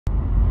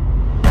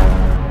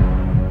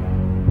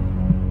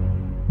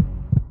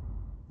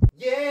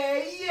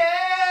Yeah,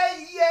 yeah,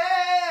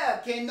 yeah.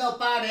 Que no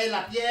pare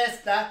la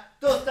fiesta.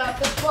 Don't stop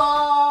the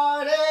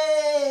party.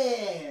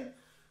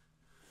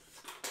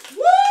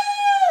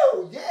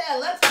 Woo! Yeah,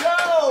 let's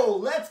go.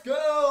 Let's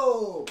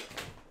go.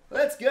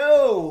 Let's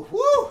go.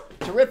 Woo!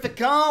 Terrific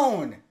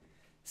cone.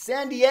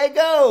 San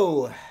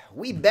Diego.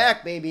 We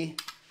back, baby.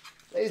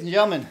 Ladies and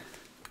gentlemen,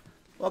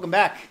 welcome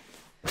back.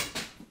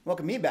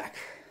 Welcome me back.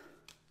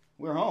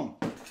 We're home.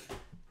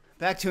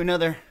 Back to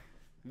another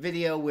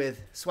video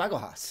with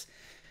Swagglehos.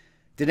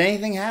 Did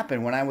anything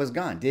happen when I was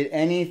gone? Did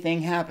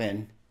anything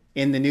happen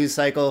in the news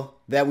cycle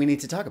that we need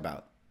to talk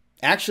about?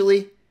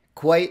 Actually,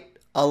 quite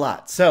a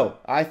lot. So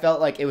I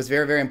felt like it was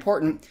very, very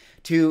important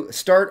to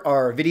start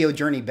our video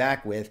journey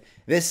back with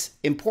this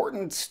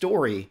important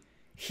story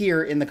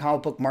here in the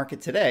comic book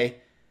market today.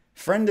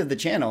 Friend of the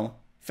channel,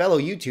 fellow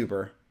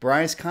YouTuber,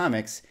 Bryce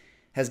Comics,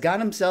 has got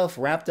himself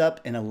wrapped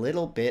up in a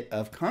little bit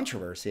of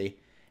controversy.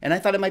 And I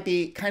thought it might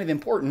be kind of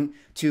important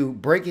to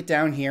break it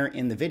down here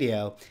in the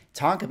video,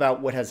 talk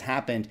about what has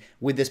happened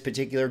with this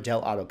particular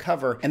Del Auto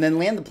cover, and then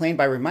land the plane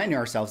by reminding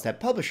ourselves that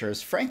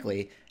publishers,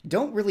 frankly,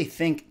 don't really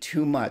think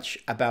too much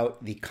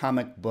about the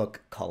comic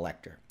book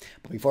collector.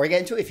 But before I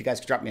get into it, if you guys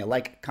could drop me a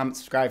like, comment,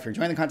 subscribe if you're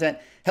enjoying the content,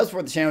 helps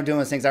support the channel doing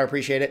those things, I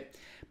appreciate it.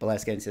 But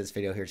let's get into this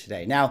video here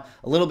today. Now,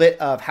 a little bit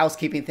of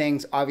housekeeping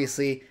things.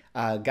 Obviously,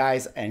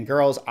 guys and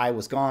girls, I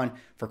was gone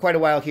for quite a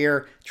while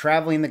here,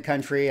 traveling the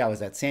country. I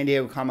was at San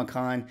Diego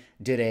Comic-Con,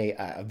 did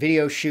a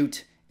video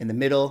shoot in the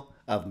middle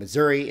of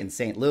Missouri in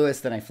St. Louis.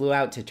 Then I flew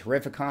out to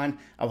Terrificon.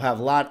 I'll have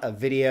a lot of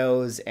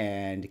videos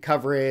and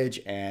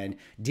coverage and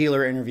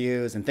dealer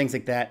interviews and things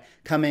like that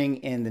coming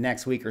in the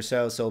next week or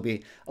so. So it'll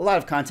be a lot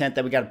of content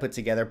that we got to put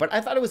together. But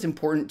I thought it was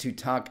important to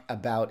talk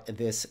about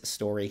this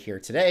story here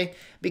today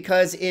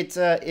because it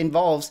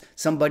involves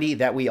somebody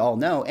that we all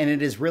know. And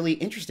it is really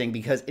interesting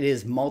because it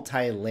is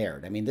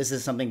multi-layered. I mean, this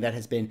is something that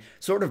has been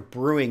sort of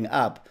brewing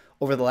up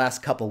over the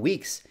last couple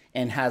weeks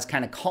and has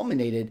kind of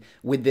culminated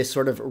with this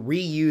sort of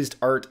reused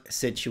art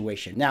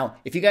situation. Now,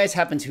 if you guys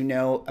happen to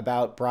know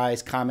about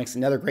Bryce Comics,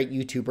 another great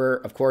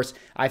YouTuber, of course,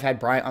 I've had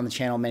Bry on the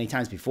channel many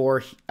times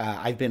before.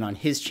 I've been on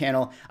his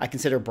channel. I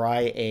consider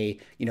Bry a,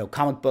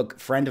 comic book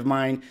friend of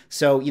mine.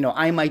 So,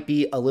 I might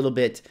be a little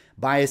bit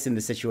biased in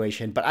the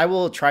situation, but I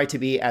will try to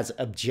be as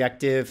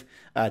objective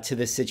to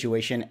this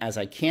situation as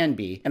I can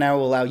be. And I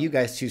will allow you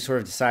guys to sort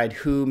of decide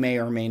who may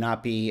or may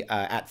not be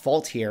at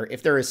fault here,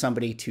 if there is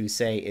somebody to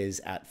say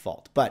is at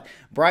fault. But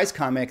Bryce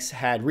Comics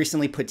had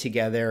recently put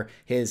together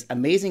his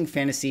Amazing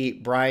Fantasy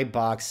Bry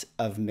Box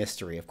of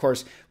Mystery. Of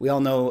course, we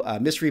all know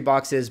mystery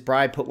boxes.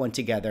 Bry put one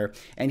together,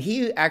 and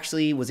he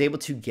actually was able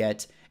to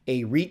get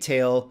a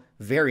retail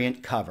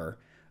variant cover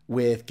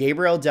with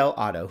Gabrielle Del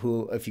Auto,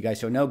 who, if you guys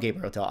don't know,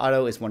 Gabrielle Del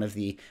Auto is one of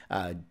the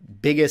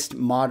biggest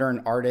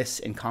modern artists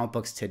in comic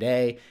books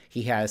today.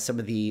 He has some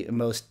of the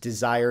most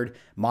desired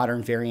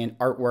modern variant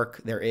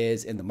artwork there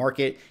is in the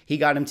market. He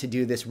got him to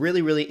do this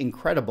really, really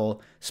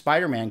incredible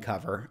Spider-Man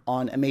cover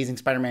on Amazing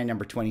Spider-Man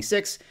number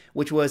 26,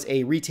 which was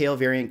a retail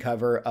variant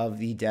cover of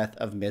the Death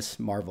of Miss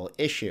Marvel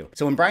issue.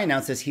 So when Brian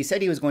announced this, he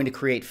said he was going to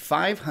create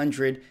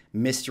 500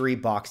 mystery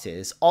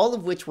boxes, all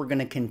of which were going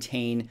to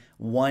contain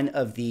one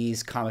of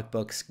these comic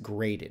books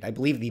graded. I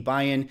believe the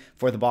buy-in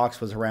for the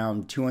box was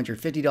around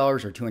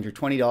 $250 or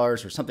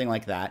 $220 or something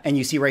like that. And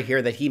you see right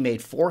here that he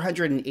made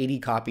 480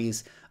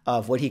 copies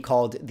of what he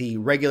called the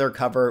regular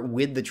cover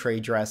with the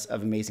trade dress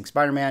of Amazing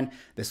Spider-Man.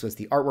 This was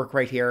the artwork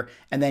right here.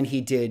 And then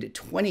he did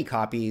 20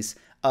 copies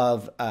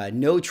of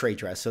no trade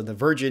dress, so the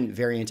virgin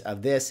variant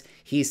of this.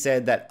 He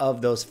said that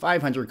of those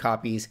 500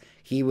 copies,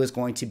 he was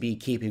going to be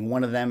keeping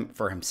one of them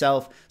for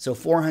himself. So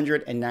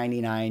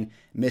 499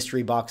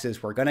 mystery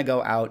boxes were going to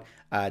go out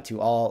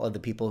to all of the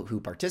people who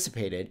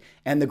participated.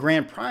 And the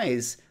grand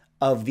prize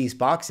of these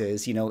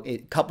boxes,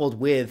 it coupled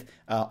with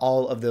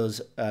all of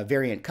those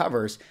variant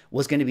covers,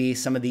 was going to be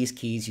some of these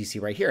keys you see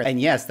right here. And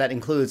yes, that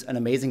includes an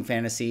Amazing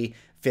Fantasy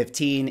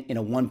 15 in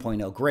a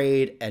 1.0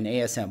 grade, an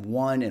ASM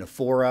 1 in a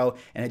 4.0,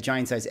 and a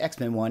Giant Size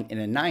X-Men 1 in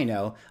a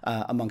 9.0,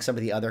 among some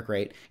of the other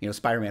great,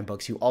 Spider-Man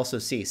books you also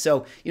see.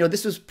 So,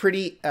 this was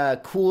pretty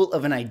cool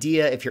of an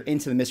idea if you're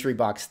into the mystery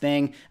box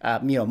thing.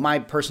 My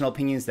personal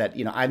opinion is that,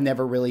 I've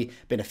never really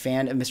been a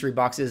fan of mystery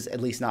boxes, at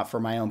least not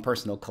for my own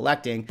personal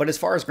collecting. But as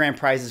far as grand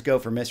prizes go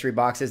for mystery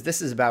boxes, this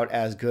is about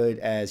as good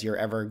as you're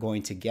ever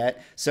going to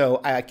get.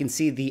 So I can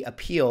see the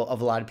appeal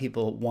of a lot of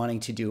people wanting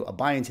to do a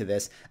buy into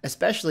this,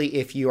 especially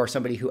if you are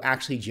somebody who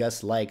actually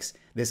just likes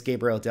this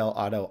Gabrielle Del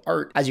Auto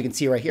art. As you can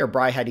see right here,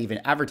 Bry had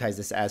even advertised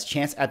this as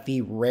chance at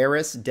the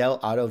rarest Del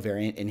Auto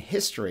variant in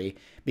history,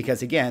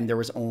 because again, there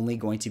was only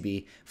going to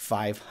be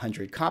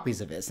 500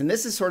 copies of this. And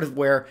this is sort of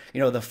where,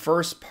 the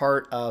first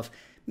part of,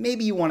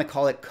 maybe you want to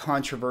call it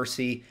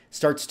controversy,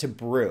 starts to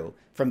brew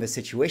from the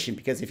situation.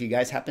 Because if you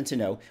guys happen to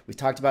know, we've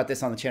talked about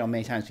this on the channel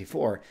many times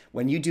before,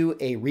 when you do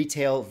a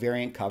retail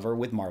variant cover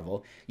with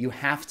Marvel, you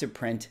have to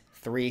print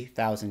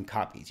 3,000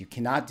 copies. You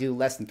cannot do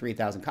less than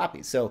 3,000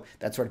 copies. So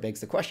that sort of begs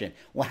the question,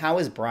 well, how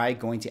is Bry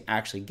going to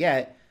actually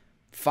get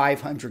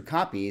 500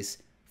 copies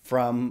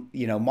from,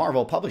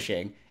 Marvel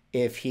Publishing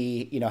if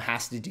he,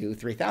 has to do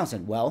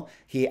 3,000. Well,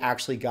 he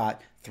actually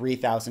got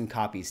 3,000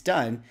 copies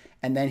done,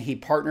 and then he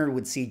partnered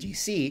with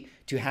CGC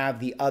to have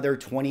the other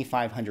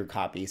 2,500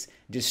 copies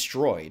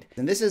destroyed.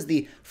 And this is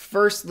the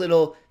first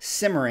little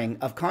simmering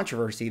of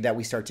controversy that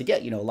we start to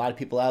get. A lot of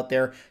people out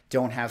there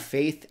don't have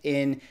faith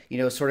in,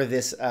 sort of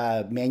this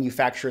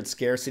manufactured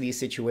scarcity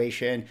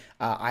situation.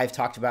 I've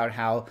talked about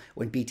how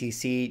when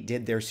BTC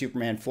did their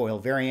Superman foil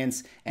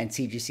variants and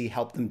CGC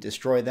helped them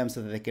destroy them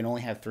so that they can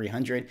only have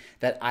 300,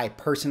 that I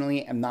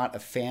personally am not a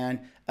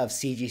fan of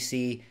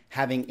CGC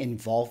having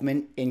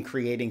involvement in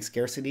creating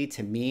scarcity.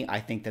 To me,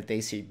 I think that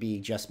they should be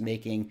just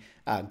making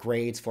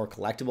grades for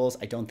collectibles.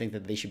 I don't think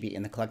that they should be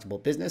in the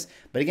collectible business.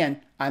 But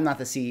again, I'm not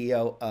the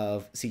CEO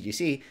of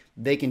CGC.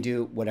 They can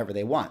do whatever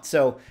they want.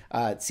 So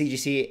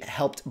CGC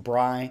helped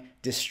Bry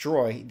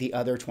destroy the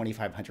other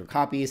 2,500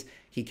 copies.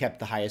 He kept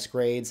the highest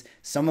grades,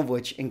 some of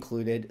which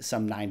included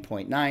some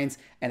 9.9s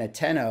and a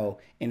 10.0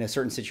 in a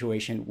certain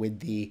situation with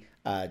the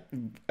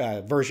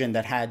version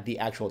that had the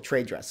actual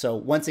trade dress. So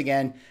once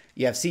again,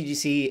 you have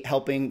CGC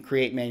helping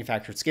create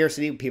manufactured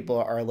scarcity. People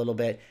are a little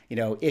bit,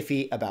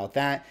 iffy about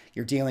that.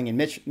 You're dealing in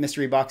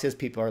mystery boxes.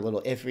 People are a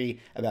little iffy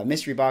about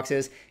mystery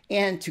boxes.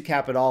 And to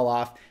cap it all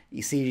off,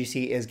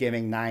 CGC is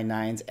giving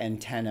 9.9s and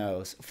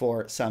 10.0s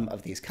for some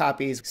of these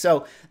copies.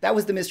 So that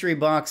was the mystery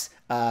box.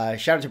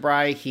 Shout out to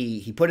Bry.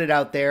 He put it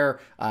out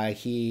there.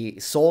 He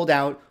sold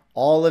out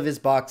all of his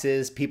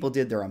boxes. People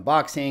did their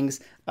unboxings.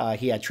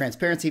 He had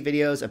transparency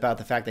videos about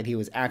the fact that he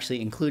was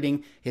actually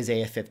including his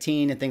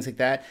AF-15 and things like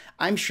that.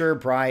 I'm sure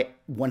Bry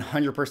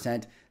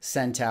 100%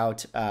 sent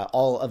out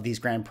all of these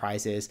grand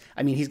prizes.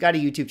 I mean, he's got a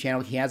YouTube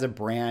channel. He has a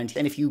brand.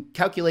 And if you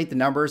calculate the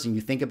numbers and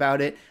you think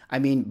about it, I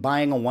mean,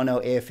 buying a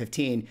 1.0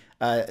 AF-15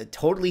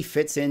 totally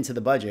fits into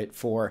the budget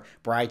for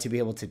Bry to be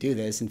able to do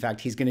this. In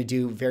fact, he's going to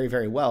do very,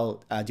 very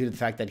well due to the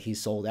fact that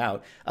he's sold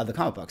out of the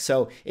comic book.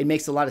 So it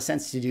makes a lot of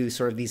sense to do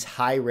sort of these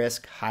high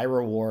risk, high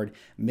reward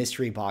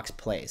mystery box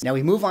plays. Now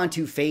we move on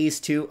to phase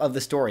 2 of the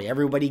story.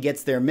 Everybody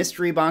gets their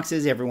mystery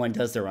boxes. Everyone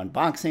does their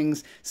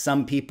unboxings.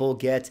 Some people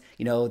get,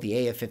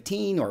 the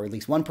AF-15, or at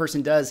least one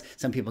person does.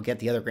 Some people get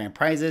the other grand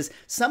prizes.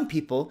 Some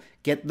people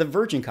get the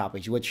virgin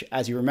copies, which,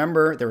 as you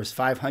remember, there was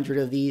 500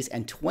 of these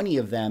and 20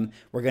 of them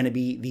were going to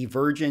be the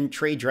virgin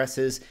trade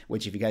dresses,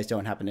 which, if you guys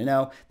don't happen to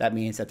know, that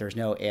means that there's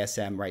no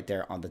ASM right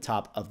there on the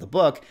top of the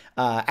book.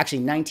 Actually,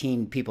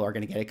 19 people are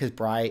going to get it because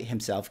Bry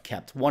himself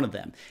kept one of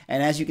them.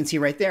 And as you can see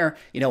right there,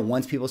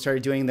 once people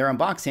started doing their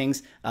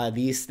unboxings,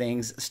 these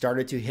things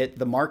started to hit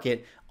the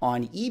market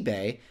on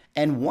eBay.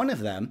 And one of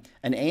them,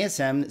 an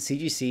ASM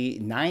CGC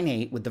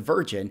 9.8 with the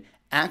Virgin,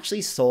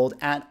 actually sold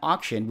at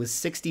auction with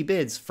 60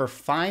 bids for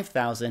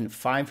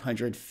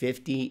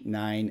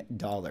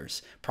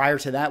 $5,559. Prior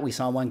to that, we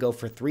saw one go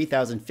for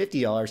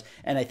 $3,050,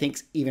 and I think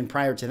even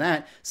prior to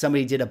that,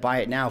 somebody did a buy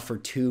it now for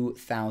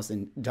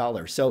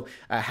 $2,000. So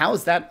how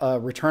is that a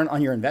return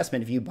on your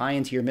investment if you buy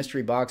into your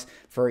mystery box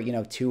for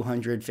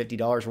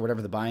 $250 or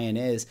whatever the buy-in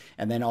is,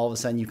 and then all of a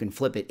sudden you can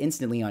flip it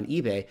instantly on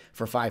eBay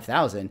for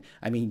 $5,000?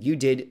 I mean, you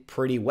did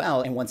pretty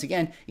well. And once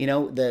again,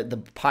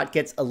 the pot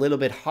gets a little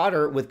bit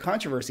hotter with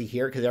controversy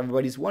here, because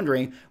everybody's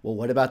wondering, well,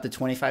 what about the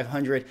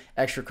 2,500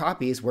 extra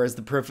copies? Where's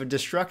the proof of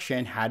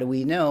destruction? How do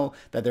we know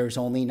that there's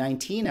only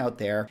 19 out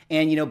there?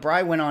 And,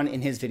 Bry went on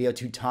in his video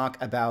to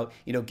talk about,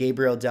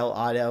 Gabrielle Del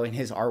Otto and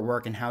his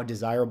artwork and how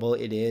desirable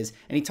it is.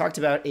 And he talked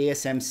about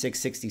ASM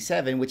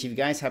 667, which, if you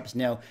guys happen to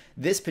know,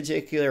 this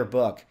particular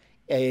book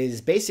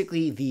is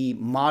basically the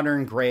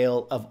modern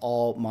grail of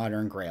all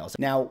modern grails.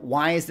 Now,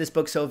 why is this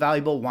book so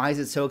valuable? Why is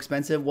it so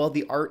expensive? Well,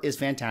 the art is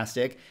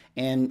fantastic.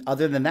 And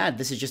other than that,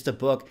 this is just a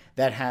book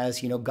that has,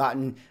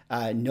 gotten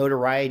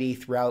notoriety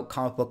throughout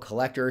comic book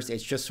collectors.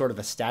 It's just sort of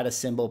a status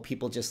symbol.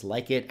 People just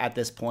like it at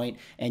this point.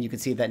 And you can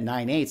see that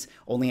 9.8s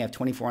only have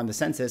 24 on the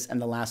census,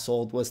 and the last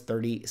sold was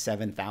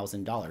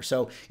 $37,000.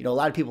 So, a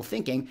lot of people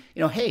thinking,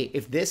 hey,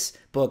 if this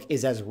book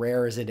is as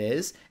rare as it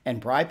is,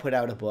 and Bry put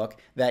out a book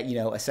that,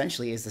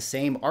 essentially is the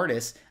same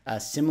artist, a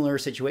similar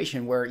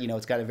situation where,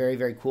 it's got a very,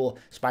 very cool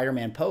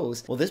Spider-Man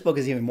pose. Well, this book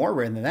is even more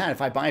rare than that.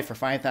 If I buy it for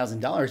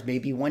 $5,000,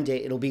 maybe one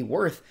day it'll be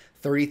worth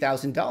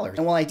 $30,000.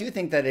 And while I do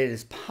think that it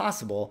is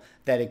possible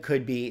that it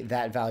could be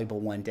that valuable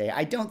one day,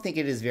 I don't think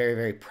it is very,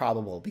 very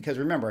probable, because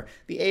remember,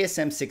 the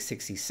ASM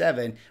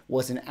 667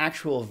 was an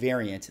actual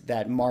variant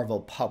that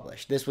Marvel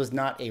published. This was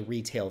not a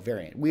retail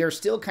variant. We are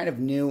still kind of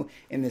new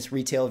in this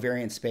retail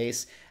variant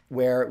space,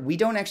 where we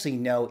don't actually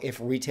know if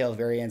retail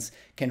variants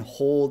can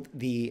hold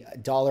the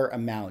dollar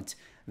amount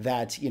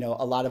that,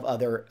 a lot of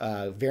other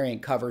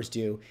variant covers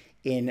do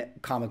in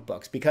comic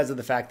books, because of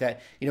the fact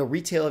that,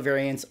 retail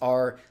variants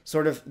are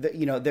sort of,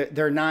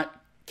 they're not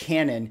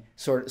canon,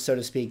 so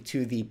to speak,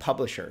 to the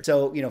publisher.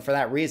 So, for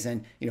that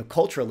reason,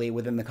 culturally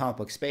within the comic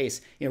book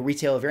space,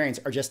 retail variants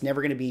are just never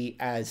going to be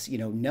as,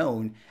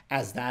 known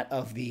as that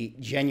of the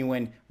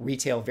genuine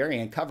retail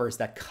variant covers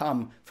that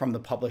come from the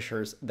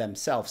publishers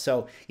themselves.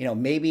 So,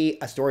 maybe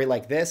a story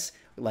like this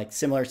like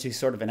similar to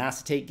sort of an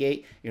acetate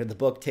gate. The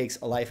book takes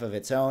a life of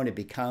its own. It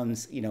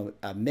becomes,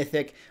 a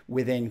mythic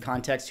within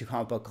context to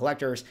comic book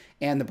collectors,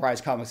 and the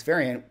Bry's Comics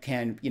variant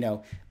can,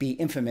 be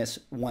infamous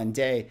one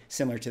day,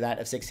 similar to that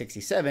of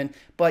 667.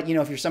 But,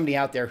 if you're somebody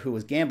out there who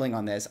was gambling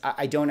on this,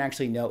 I don't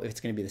actually know if it's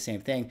going to be the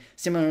same thing.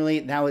 Similarly,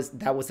 that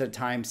was at a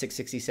time,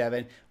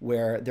 667,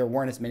 where there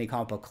weren't as many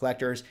comic book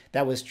collectors.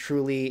 That was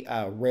truly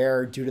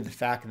rare due to the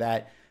fact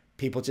that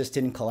people just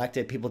didn't collect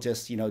it. People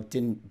just,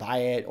 didn't buy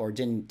it or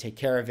didn't take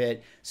care of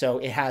it. So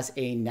it has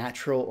a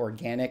natural,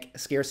 organic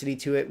scarcity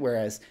to it,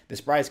 whereas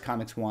this Bry's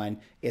Comics one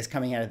is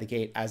coming out of the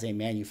gate as a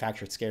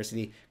manufactured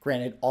scarcity.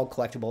 Granted, all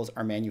collectibles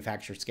are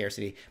manufactured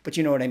scarcity, but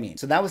you know what I mean.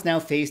 So that was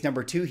now phase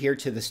number 2 here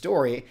to the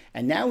story.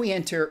 And now we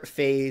enter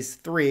phase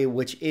 3,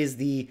 which is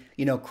the,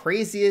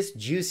 craziest,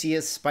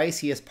 juiciest,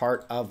 spiciest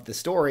part of the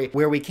story,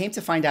 where we came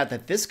to find out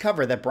that this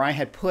cover that Bry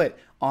had put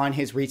on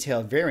his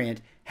retail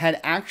variant had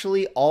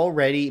actually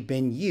already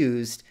been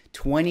used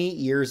 20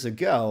 years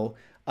ago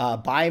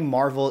by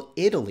Marvel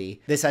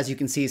Italy. This, as you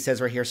can see,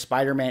 says right here,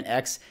 Spider-Man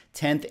X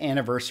 10th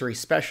Anniversary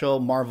Special,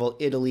 Marvel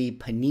Italy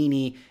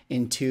Panini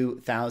in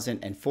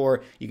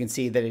 2004. You can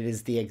see that it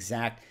is the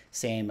exact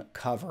same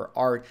cover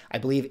art. I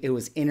believe it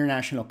was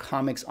International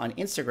Comics on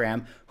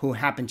Instagram who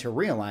happened to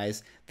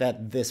realize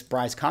that this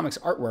Bry's Comics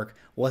artwork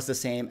was the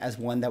same as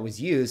one that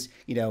was used,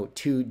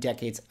 2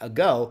 decades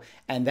ago.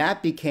 And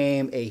that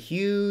became a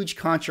huge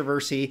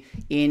controversy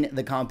in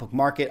the comic book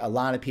market. A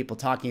lot of people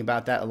talking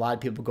about that. A lot of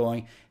people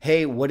going,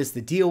 hey, what is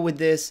the deal with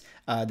this?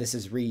 This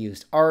is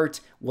reused art.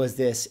 Was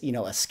this,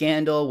 a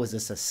scandal? Was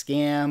this a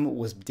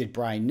scam? Did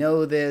Bry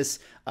know this?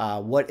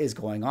 What is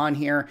going on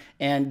here?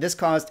 And this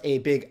caused a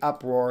big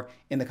uproar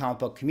in the comic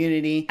book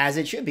community, as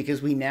it should,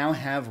 because we now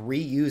have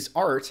reused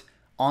art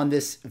on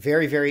this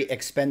very, very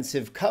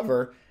expensive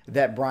cover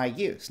that Bry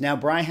used. Now,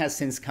 Bry has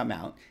since come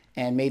out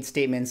and made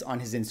statements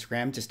on his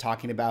Instagram just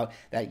talking about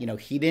that,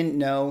 he didn't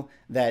know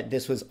that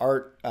this was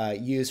art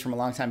used from a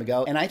long time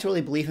ago. And I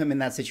totally believe him in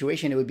that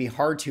situation. It would be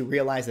hard to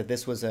realize that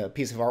this was a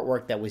piece of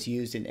artwork that was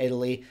used in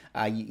Italy.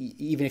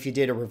 Even if you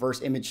did a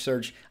reverse image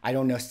search, I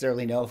don't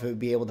necessarily know if it would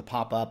be able to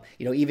pop up.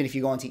 Even if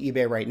you go onto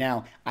eBay right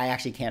now, I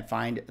actually can't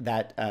find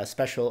that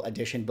special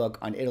edition book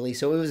on Italy.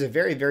 So it was a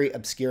very, very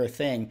obscure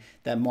thing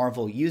that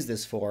Marvel used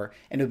this for.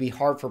 And it would be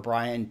hard for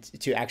Brian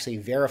to actually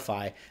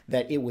verify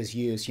that it was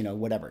used,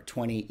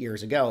 20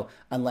 years ago,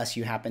 unless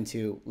you happen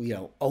to,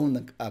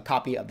 own a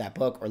copy of that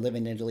book or live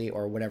in Italy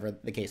or whatever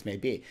the case may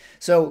be.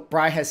 So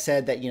Bry has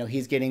said that,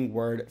 he's getting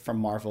word from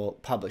Marvel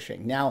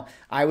Publishing. Now,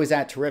 I was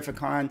at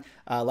Terrificon,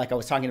 like I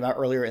was talking about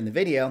earlier in the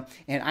video,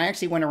 and I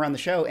actually went around the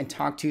show and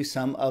talked to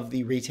some of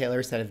the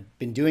retailers that have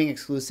been doing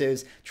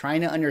exclusives,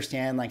 trying to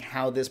understand like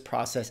how this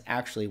process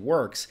actually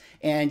works.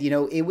 And,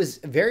 it was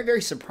very,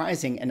 very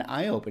surprising and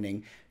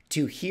eye-opening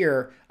to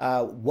hear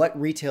what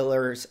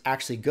retailers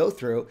actually go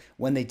through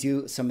when they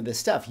do some of this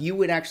stuff. You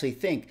would actually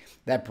think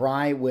that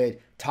Bry would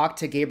talk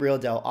to Gabrielle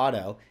Del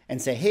Otto and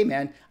say, hey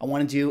man, I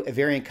want to do a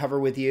variant cover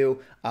with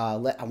you. I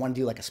want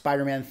to do like a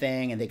Spider-Man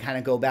thing. And they kind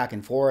of go back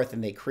and forth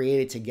and they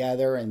create it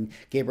together. And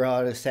Gabrielle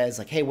Otto says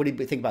like, hey, what do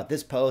you think about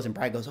this pose? And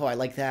Bry goes, oh, I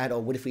like that. Oh,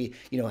 what if we,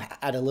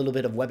 add a little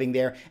bit of webbing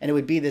there? And it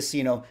would be this,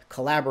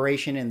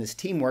 collaboration and this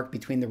teamwork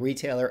between the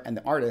retailer and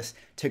the artist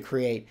to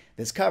create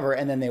this cover.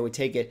 And then they would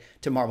take it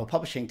to Marvel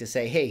Publishing to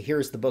say, hey,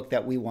 here's the book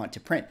that we want to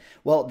print.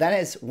 Well, that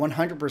is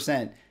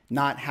 100%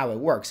 not how it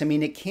works. I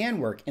mean, it can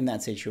work in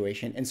that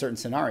situation in certain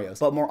scenarios,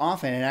 but more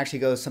often it actually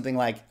goes something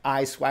like,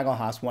 I,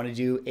 Swaggelhaus, want to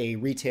do a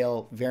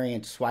retail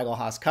variant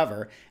Swaggelhaus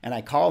cover, and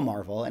I call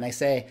Marvel and I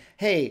say,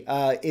 hey,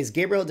 is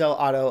Gabrielle Del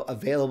Otto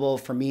available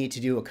for me to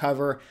do a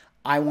cover?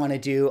 I want to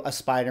do a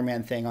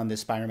Spider-Man thing on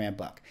this Spider-Man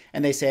book.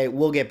 And they say,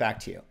 we'll get back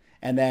to you.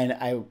 And then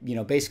I,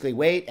 basically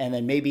wait, and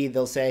then maybe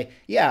they'll say,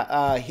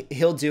 yeah,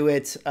 he'll do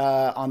it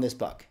on this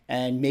book.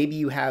 And maybe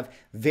you have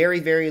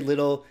very, very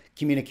little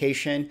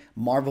communication.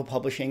 Marvel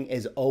Publishing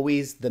is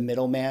always the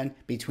middleman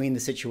between the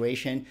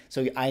situation.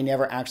 So I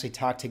never actually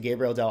talked to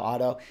Gabrielle Del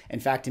Otto. In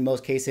fact, in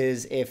most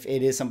cases, if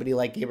it is somebody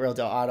like Gabrielle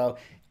Del Otto,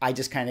 I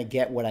just kind of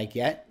get what I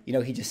get.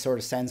 He just sort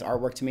of sends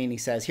artwork to me and he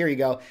says, here you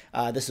go.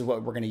 This is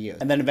what we're going to use.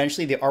 And then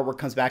eventually the artwork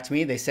comes back to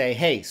me. They say,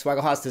 hey,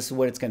 Swaggelhaus, this is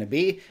what it's going to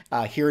be.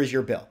 Here is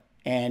your bill.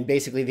 And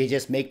basically they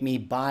just make me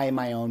buy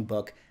my own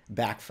book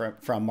back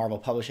from Marvel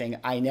Publishing.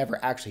 I never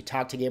actually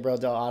talked to Gabrielle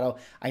Del Otto.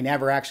 I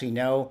never actually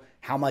know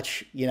how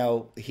much,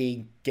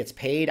 he gets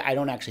paid. I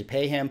don't actually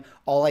pay him.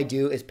 All I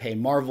do is pay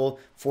Marvel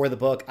for the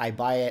book. I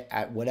buy it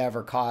at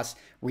whatever cost,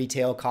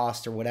 retail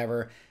cost or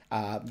whatever.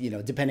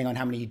 Depending on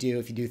how many you do,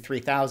 if you do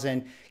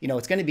 3,000,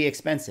 it's going to be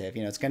expensive.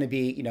 It's going to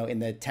be, in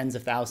the tens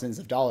of thousands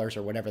of dollars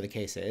or whatever the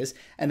case is.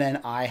 And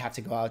then I have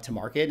to go out to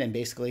market and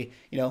basically,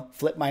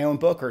 flip my own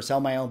book or sell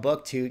my own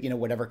book to,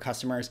 whatever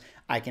customers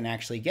I can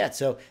actually get.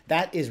 So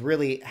that is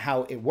really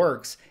how it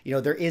works.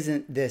 There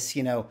isn't this,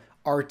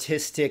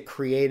 artistic,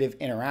 creative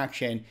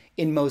interaction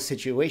in most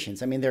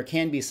situations. I mean, there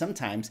can be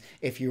sometimes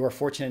if you are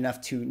fortunate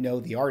enough to know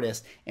the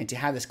artist and to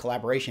have this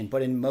collaboration,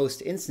 but in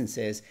most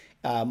instances,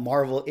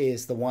 Marvel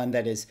is the one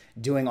that is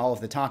doing all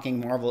of the talking.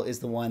 Marvel is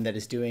the one that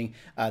is doing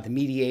the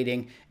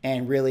mediating.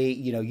 And really,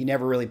 you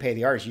never really pay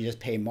the artist. You just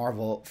pay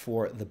Marvel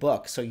for the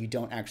book. So you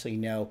don't actually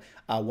know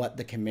what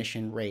the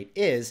commission rate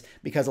is,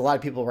 because a lot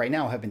of people right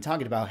now have been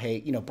talking about,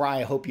 hey, Bri,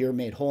 I hope you're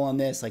made whole on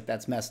this. Like,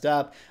 that's messed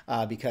up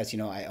because,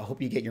 I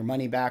hope you get your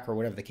money back, or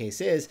whatever the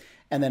case is.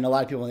 And then a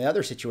lot of people in the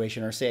other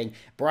situation are saying,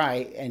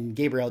 Bri and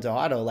Gabrielle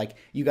Delgado, like,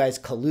 you guys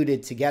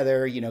colluded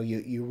together, you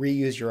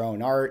reuse your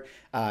own art,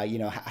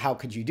 how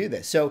could you do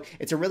this? So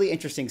it's a really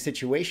interesting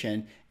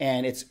situation,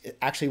 and it's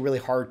actually really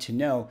hard to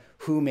know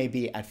who may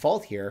be at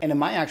fault here. And in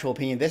my actual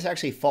opinion, this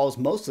actually falls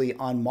mostly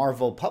on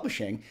Marvel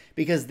Publishing,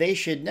 because they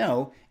should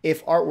know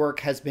if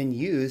artwork has been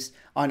used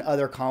on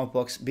other comic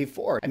books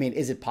before. I mean,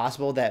 is it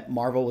possible that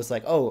Marvel was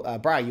like, oh,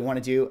 Bri, you want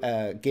to do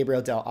a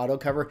Gabrielle Delgado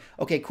cover?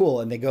 Okay,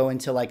 cool. And they go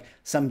into like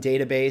some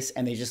database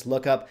and they just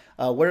look up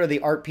what are the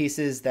art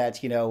pieces that,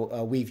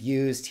 we've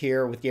used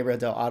here with Gabrielle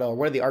Delgado, or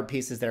what are the art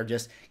pieces that are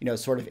just,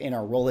 sort of in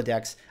our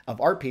Rolodex of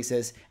art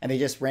pieces, and they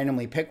just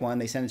randomly pick one,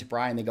 they send it to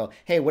Bri, and they go,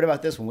 hey, what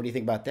about this one? What do you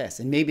think about this?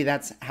 And maybe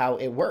that's how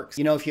it works.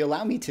 If you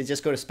allow me to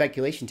just go to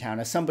Speculation Town,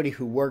 as somebody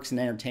who works in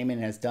entertainment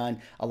and has done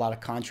a lot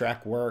of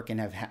contract work and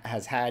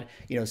has had,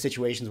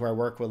 situations where I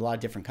work with a lot of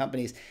different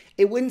companies,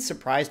 it wouldn't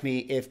surprise me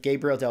if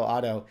Gabrielle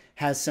Delgado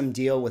has some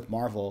deal with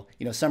Marvel,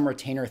 some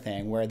retainer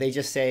thing where they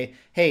just say,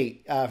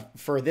 hey,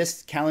 for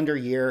this calendar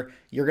year,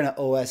 you're going to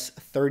owe us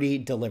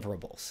 30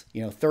 deliverables,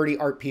 30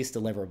 art piece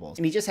deliverables.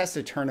 And he just has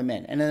to turn them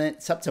in. And then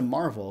it's up to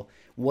Marvel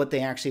what they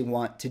actually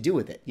want to do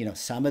with it.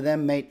 Some of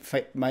them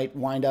might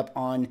wind up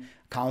on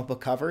comic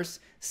book covers.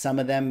 Some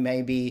of them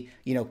may be,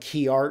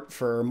 key art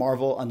for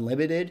Marvel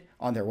Unlimited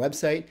on their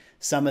website.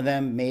 Some of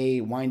them may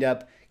wind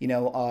up,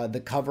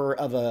 the cover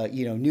of a,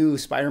 new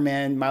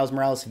Spider-Man Miles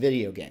Morales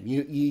video game.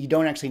 You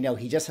don't actually know.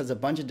 He just has a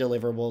bunch of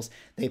deliverables.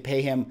 They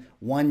pay him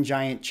one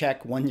giant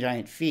check, one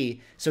giant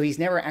fee. So he's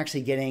never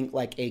actually getting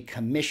like a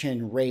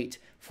commission rate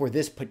for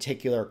this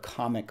particular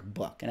comic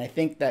book. And I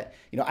think that,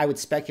 I would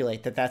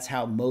speculate that that's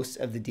how most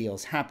of the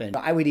deals happen.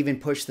 I would even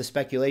push the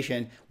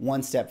speculation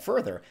one step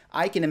further.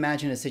 I can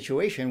imagine a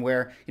situation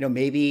where,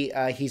 maybe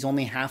he's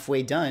only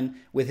halfway done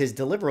with his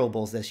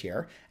deliverables this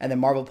year, and then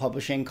Marvel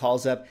Publishing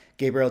calls up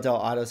Gabrielle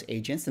Delgado's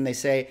agents and they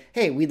say,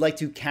 hey, we'd like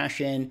to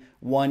cash in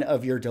one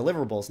of your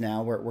deliverables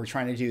now. We're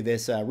trying to do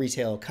this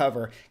retail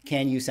cover.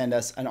 Can you send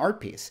us an art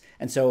piece?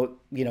 And so,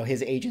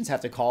 his agents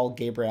have to call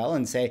Gabrielle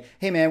and say,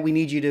 hey, man, we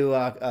need you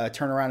to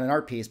turn around an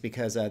art piece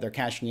because they're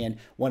cashing in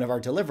one of our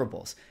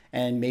deliverables.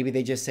 And maybe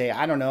they just say,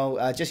 I don't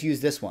know, just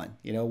use this one,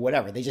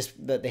 whatever. They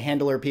just, the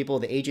handler people,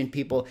 the agent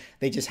people,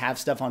 they just have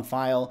stuff on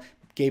file.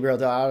 Gabrielle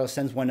Delgado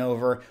sends one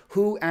over.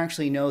 Who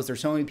actually knows? There's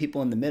so many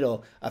people in the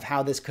middle of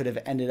how this could have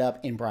ended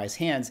up in Bri's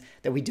hands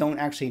that we don't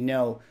actually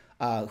know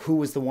who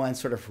was the one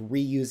sort of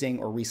reusing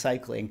or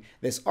recycling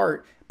this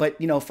art. But,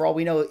 for all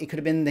we know, it could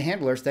have been the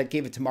handlers that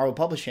gave it to Marvel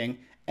Publishing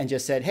and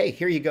just said, hey,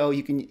 here you go,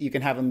 you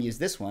can have them use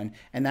this one.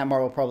 And that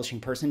Marvel Publishing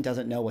person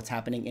doesn't know what's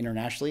happening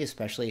internationally,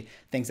 especially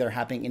things that are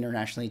happening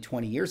internationally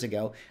 20 years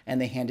ago,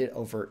 and they hand it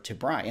over to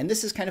Bri. And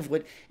this is kind of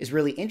what is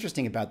really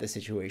interesting about this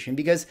situation,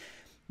 because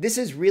this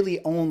is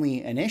really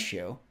only an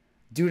issue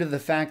due to the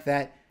fact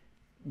that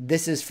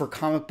this is for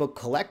comic book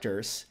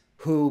collectors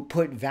who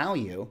put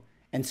value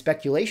and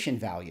speculation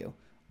value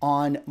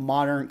on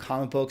modern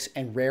comic books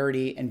and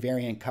rarity and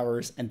variant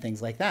covers and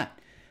things like that.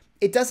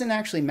 It doesn't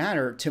actually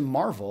matter to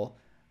Marvel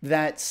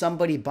that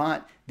somebody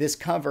bought this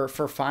cover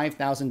for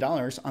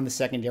 $5,000 on the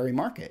secondary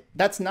market.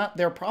 That's not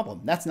their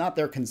problem. That's not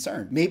their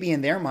concern. Maybe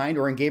in their mind,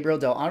 or in Gabrielle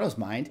Delgado's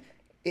mind,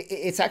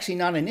 it's actually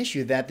not an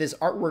issue that this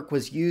artwork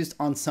was used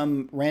on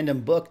some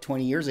random book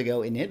 20 years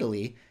ago in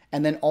Italy,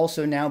 and then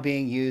also now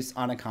being used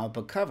on a comic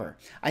book cover.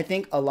 I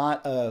think a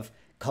lot of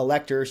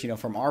collectors,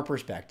 from our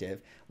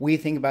perspective, we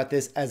think about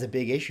this as a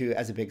big issue,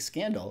 as a big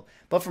scandal.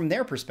 But from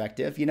their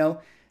perspective,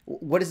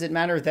 what does it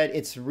matter that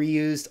it's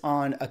reused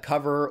on a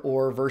cover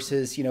or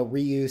versus,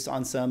 reused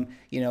on some,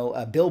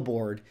 a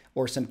billboard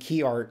or some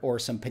key art or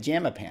some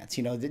pajama pants?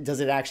 Does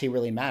it actually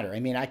really matter? I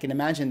mean, I can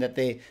imagine that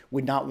they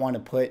would not want to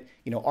put,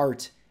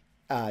 art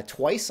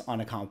twice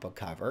on a comic book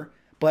cover.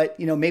 But,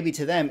 maybe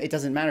to them, it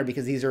doesn't matter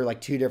because these are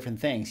like two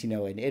different things,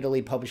 an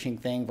Italy publishing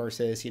thing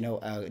versus,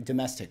 a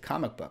domestic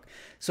comic book.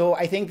 So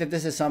I think that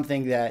this is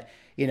something that,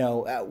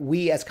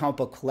 we as comic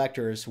book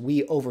collectors,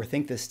 we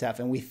overthink this stuff,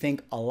 and we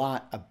think a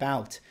lot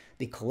about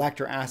the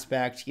collector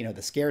aspect,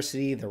 the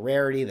scarcity, the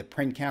rarity, the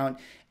print count.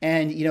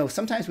 And,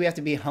 sometimes we have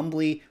to be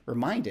humbly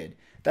reminded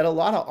that a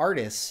lot of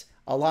artists,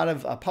 a lot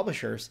of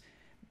publishers,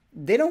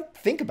 they don't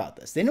think about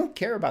this. They don't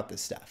care about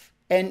this stuff.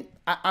 And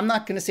I'm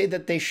not going to say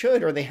that they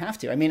should or they have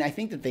to. I mean, I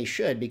think that they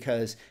should,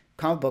 because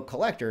comic book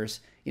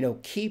collectors,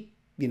 keep,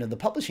 the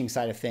publishing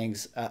side of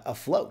things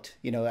afloat.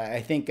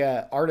 I think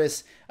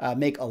artists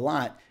make a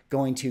lot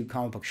going to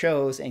comic book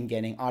shows and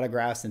getting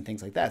autographs and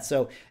things like that.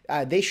 So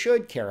they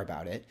should care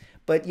about it.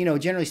 But, you know,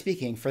 generally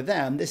speaking, for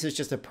them, this is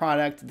just a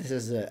product. This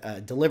is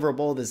a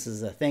deliverable. This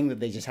is a thing that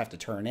they just have to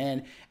turn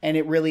in. And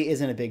it really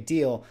isn't a big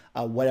deal,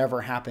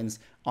 whatever happens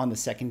on the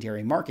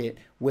secondary market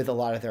with a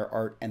lot of their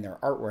art and their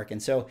artwork.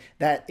 And so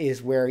that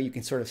is where you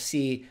can sort of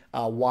see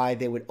why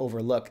they would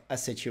overlook a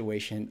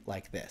situation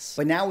like this.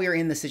 But now we are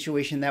in the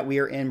situation that we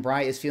are in.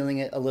 Bri is feeling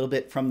it a little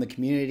bit from the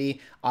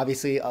community.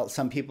 Obviously,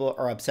 some people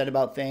are upset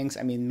about things.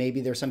 I mean, maybe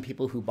there's some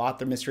people who bought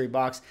the mystery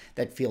box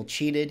that feel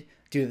cheated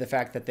due to the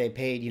fact that they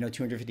paid, you know,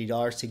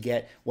 $250 to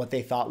get what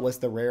they thought was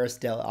the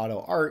rarest Del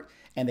Auto art,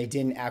 and they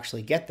didn't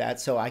actually get that.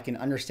 So I can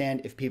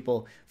understand if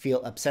people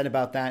feel upset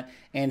about that.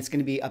 And it's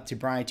going to be up to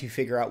Brian to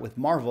figure out with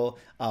Marvel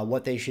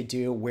what they should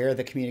do, where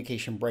the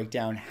communication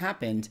breakdown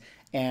happened,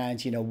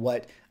 and, you know,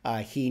 what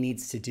he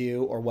needs to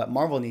do or what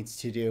Marvel needs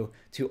to do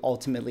to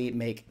ultimately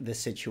make the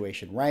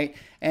situation right.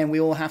 And we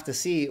will have to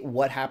see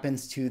what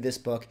happens to this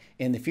book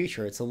in the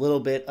future. It's a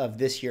little bit of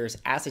this year's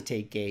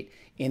acetate gate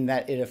in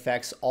that it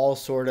affects all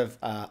sort of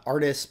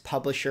artist,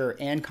 publisher,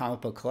 and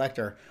comic book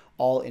collector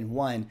all in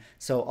one.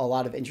 So a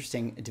lot of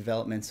interesting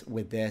developments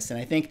with this. And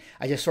I think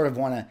I just sort of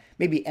want to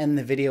maybe end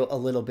the video a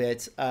little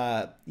bit,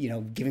 you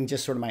know, giving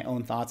just sort of my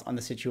own thoughts on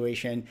the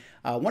situation.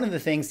 One of the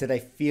things that I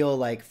feel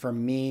like for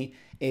me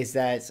is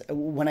that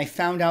when I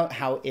found out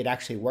how it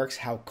actually works,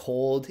 how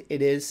cold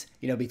it is,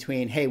 you know,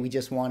 between, hey, we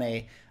just want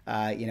a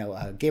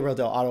Gabrielle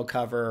Del Auto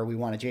cover, we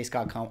want a J.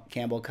 Scott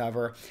Campbell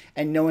cover,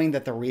 and knowing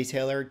that the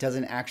retailer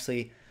doesn't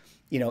actually,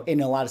 you know, in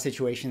a lot of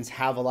situations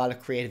have a lot of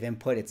creative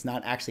input. It's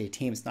not actually a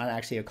team. It's not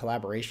actually a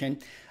collaboration.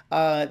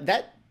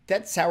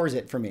 That sours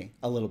it for me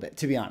a little bit,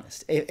 to be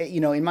honest. You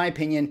know, in my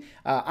opinion,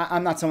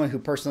 I'm not someone who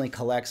personally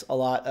collects a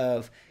lot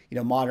of, you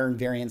know, modern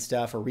variant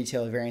stuff or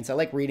retailer variants. I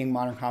like reading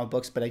modern comic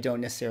books, but I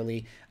don't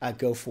necessarily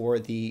go for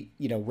the,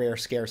 you know, rare,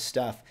 scarce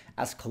stuff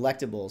as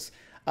collectibles.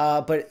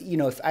 But, you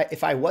know,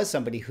 if I was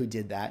somebody who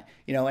did that,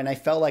 you know, and I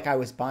felt like I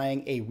was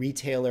buying a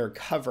retailer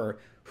cover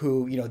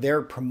who, you know,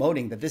 they're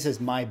promoting that this is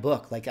my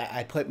book. Like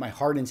I put my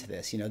heart into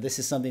this, you know, this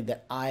is something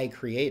that I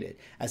created.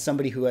 As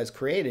somebody who has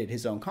created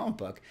his own comic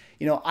book,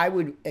 you know, I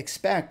would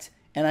expect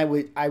and I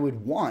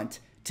would want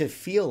to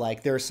feel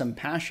like there's some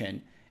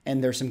passion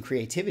and there's some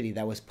creativity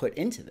that was put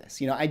into this.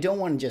 You know, I don't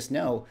want to just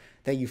know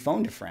that you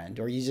phoned a friend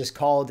or you just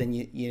called and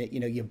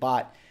you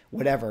bought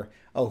whatever.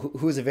 Oh,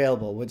 who's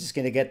available? We're just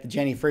going to get the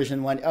Jenny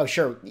Frisian one. Oh,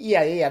 sure.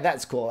 Yeah,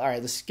 that's cool. All right,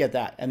 let's get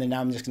that. And then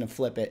now I'm just going to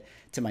flip it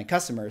to my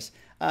customers.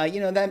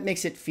 You know, that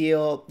makes it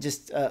feel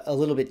just a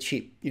little bit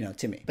cheap, you know,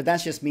 to me. But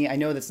that's just me. I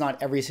know that's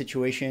not every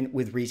situation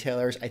with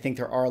retailers. I think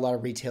there are a lot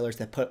of retailers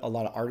that put a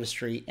lot of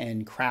artistry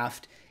and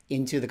craft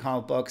into the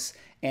comic books.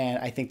 And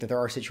I think that there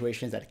are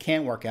situations that it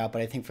can work out,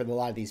 but I think for a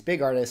lot of these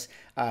big artists,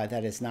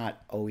 that is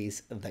not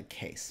always the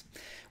case.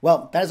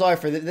 Well, that is all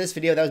for this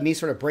video. That was me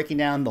sort of breaking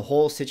down the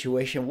whole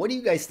situation. What do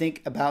you guys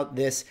think about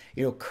this,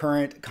 you know,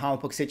 current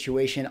comic book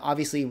situation?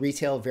 Obviously,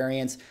 retail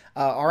variants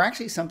are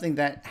actually something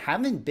that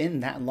haven't been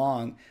that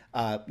long,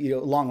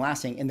 long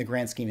lasting in the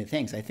grand scheme of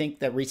things. I think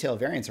that retail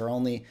variants are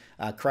only,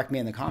 correct me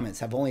in the comments,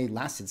 have only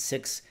lasted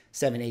 6,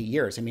 7, 8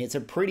 years. I mean, it's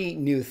a pretty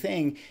new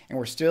thing, and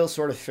we're still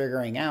sort of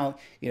figuring out,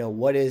 you know,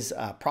 what is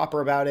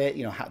proper about it,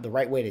 you know, how the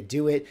right way to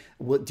do it.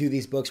 Do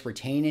these books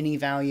retain any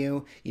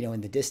value, you know,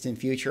 in the distant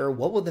future?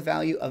 What will the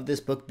value of this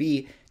book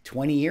be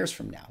 20 years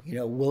from now? You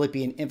know, will it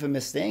be an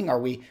infamous thing? Are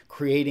we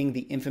creating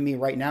the infamy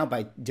right now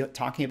by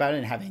talking about it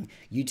and having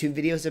YouTube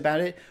videos about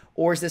it?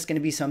 Or is this going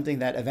to be something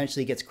that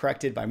eventually gets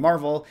corrected by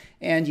Marvel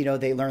and, you know,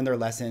 they learn their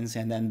lessons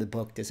and then the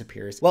book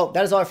disappears? Well,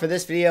 that is all for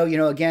this video. You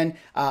know, again,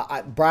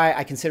 Bri,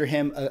 I consider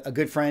him a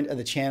good friend of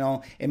the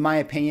channel. In my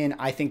opinion,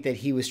 I think that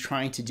he was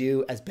trying to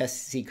do as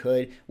best as he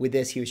could with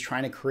this. He was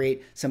trying to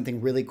create something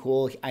really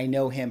cool. I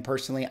know him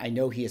personally. I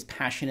know he is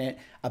passionate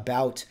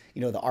about,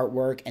 you know, the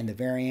artwork and the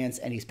variants,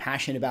 and he's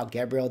passionate about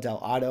Gabrielle Del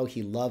Auto.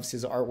 He loves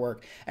his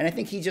artwork, and I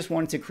think he just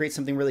wanted to create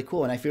something really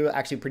cool. And I feel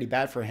actually pretty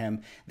bad for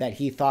him that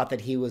he thought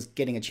that he was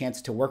getting a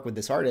chance to work with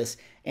this artist,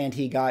 and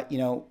he got, you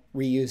know,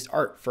 reused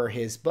art for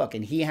his book,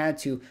 and he had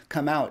to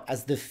come out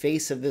as the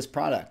face of this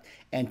product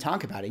and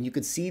talk about it. And you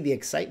could see the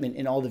excitement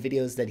in all the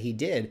videos that he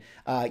did,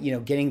 you know,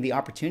 getting the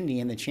opportunity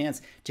and the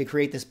chance to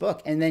create this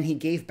book. And then he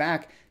gave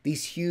back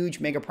these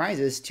huge mega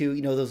prizes to,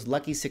 you know, those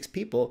lucky 6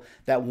 people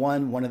that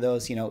won one of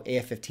those, you know,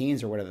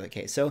 AF-15s or whatever the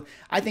case. So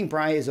I think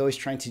Bri is always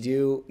trying to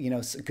do, you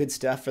know, good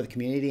stuff for the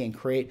community and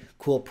create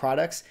cool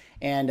products.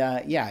 And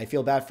yeah, I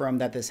feel bad for him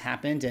that this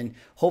happened. And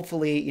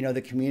hopefully, you know,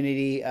 the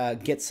community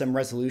gets some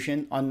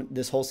resolution on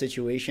this whole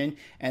situation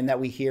and that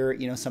we hear,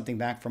 you know, something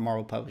back from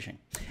Marvel Publishing.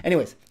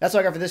 Anyways, that's all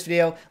I got for this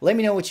video. Let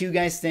me know what you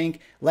guys think.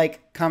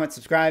 Like, comment,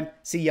 subscribe.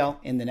 See y'all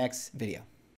in the next video.